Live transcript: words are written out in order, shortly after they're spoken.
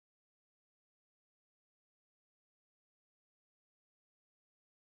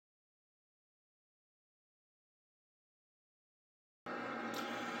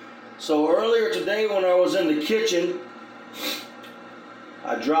So earlier today when I was in the kitchen,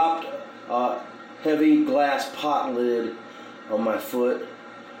 I dropped a heavy glass pot lid on my foot.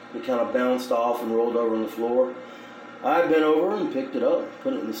 It kind of bounced off and rolled over on the floor. I bent over and picked it up,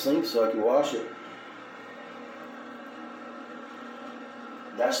 put it in the sink so I could wash it.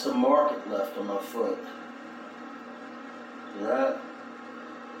 That's the mark it left on my foot. See that?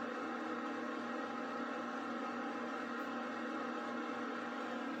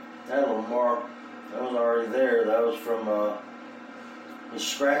 That little mark, that was already there. That was from just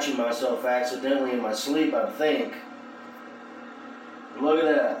scratching myself accidentally in my sleep, I think. Look at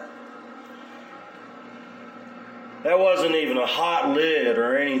that. That wasn't even a hot lid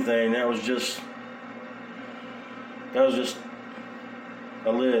or anything. That was just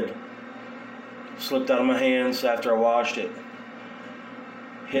a lid. Slipped out of my hands after I washed it.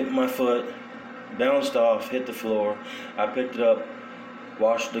 Hit my foot, bounced off, hit the floor. I picked it up,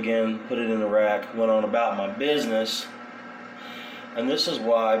 washed it again, put it in the rack, went on about my business. And this is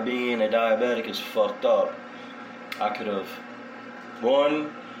why being a diabetic is fucked up. I could have,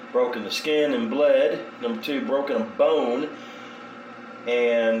 1, broken the skin and bled. Number 2, broken a bone.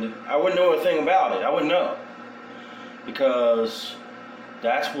 And I wouldn't know a thing about it. I wouldn't know. Because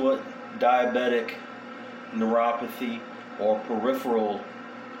that's what diabetic neuropathy or peripheral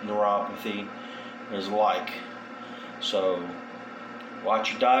neuropathy is like. So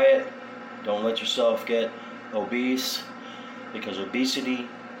watch your diet. Don't let yourself get obese, because obesity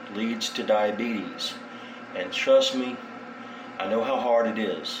leads to diabetes. And trust me, I know how hard it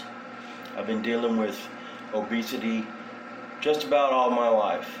is. I've been dealing with obesity just about all my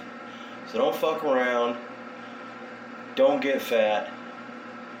life. So don't fuck around. Don't get fat.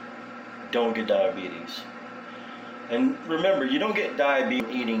 Don't get diabetes. And remember, you don't get diabetes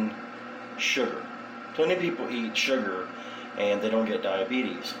eating sugar. Plenty of people eat sugar and they don't get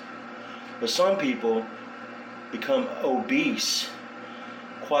diabetes. But some people become obese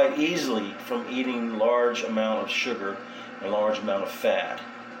quite easily from eating large amount of sugar and large amount of fat.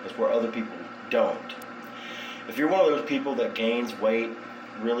 That's where other people don't. If you're one of those people that gains weight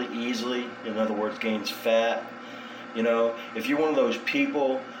really easily, in other words, gains fat, if you're one of those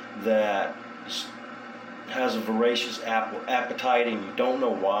people that has a voracious appetite and you don't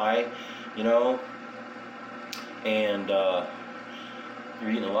know why, and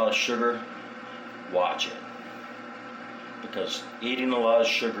you're eating a lot of sugar, watch it. Because eating a lot of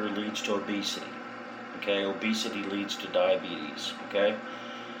sugar leads to obesity. Okay? Obesity leads to diabetes. Okay?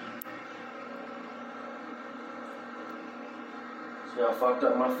 See how fucked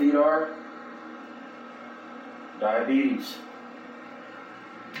up my feet are? Diabetes.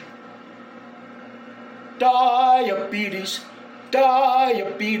 Diabetes.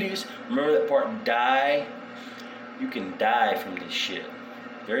 Diabetes. Remember that part, die? You can die from this shit.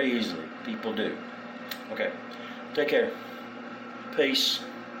 Very easily. People do. Okay. Take care. Peace.